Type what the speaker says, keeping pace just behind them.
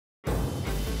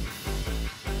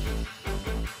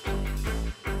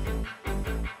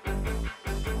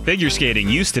Figure skating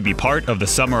used to be part of the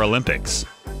Summer Olympics.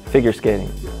 Figure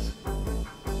skating.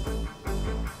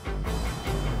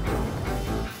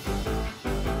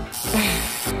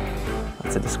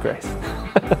 That's a disgrace.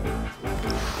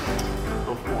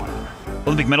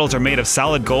 Olympic medals are made of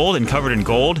solid gold and covered in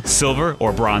gold, silver,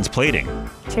 or bronze plating.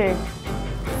 True.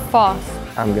 False.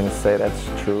 I'm gonna say that's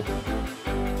true.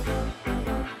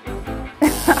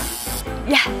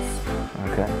 Yes.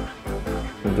 Okay.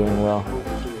 You're doing well.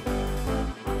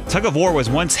 Tug of war was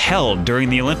once held during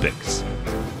the Olympics.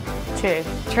 True.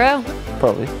 True.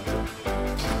 Probably.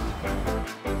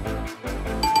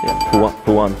 Yeah.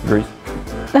 Who won? Greece?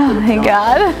 Oh my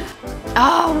god.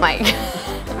 Oh my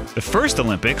god. The first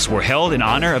Olympics were held in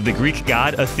honor of the Greek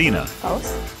god Athena.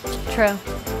 False. True.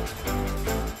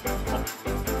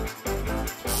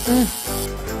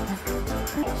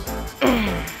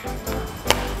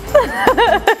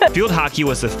 Field hockey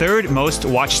was the third most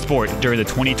watched sport during the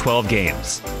 2012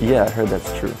 games. Yeah, I heard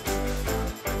that's true.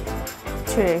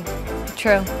 True.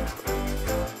 True.